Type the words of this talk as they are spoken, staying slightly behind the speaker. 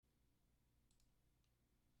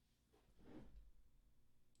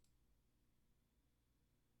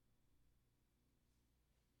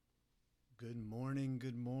Good morning.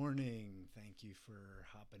 Good morning. Thank you for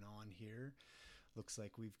hopping on here. Looks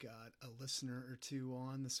like we've got a listener or two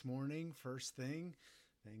on this morning. First thing,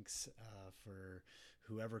 thanks for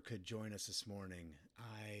whoever could join us this morning.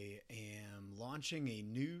 I am launching a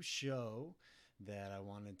new show that I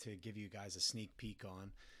wanted to give you guys a sneak peek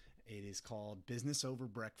on. It is called Business Over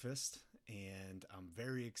Breakfast, and I'm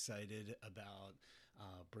very excited about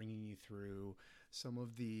bringing you through some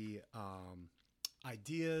of the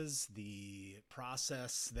ideas, the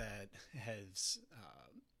process that has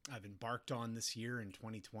I've embarked on this year in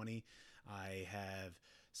 2020. I have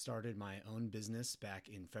started my own business back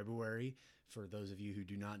in February, for those of you who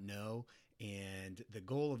do not know. And the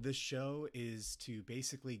goal of this show is to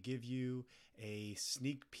basically give you a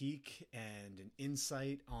sneak peek and an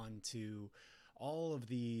insight onto all of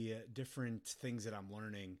the different things that I'm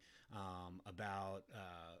learning about,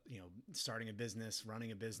 starting a business,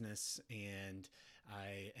 running a business, and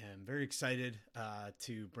I am very excited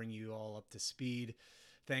to bring you all up to speed.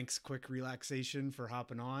 Thanks, Quick Relaxation, for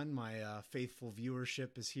hopping on. My faithful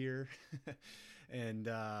viewership is here, and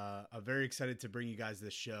I'm very excited to bring you guys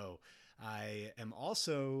this show. I am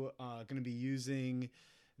also going to be using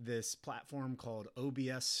this platform called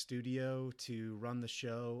OBS Studio to run the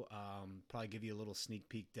show. Probably give you a little sneak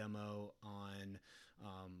peek demo on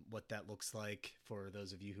what that looks like for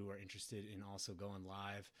those of you who are interested in also going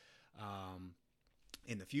live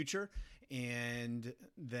in the future. And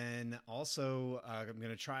then also I'm going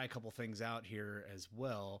to try a couple things out here as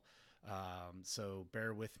well. So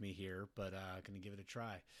bear with me here, but going to give it a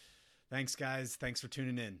try. Thanks, guys. Thanks for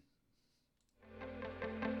tuning in.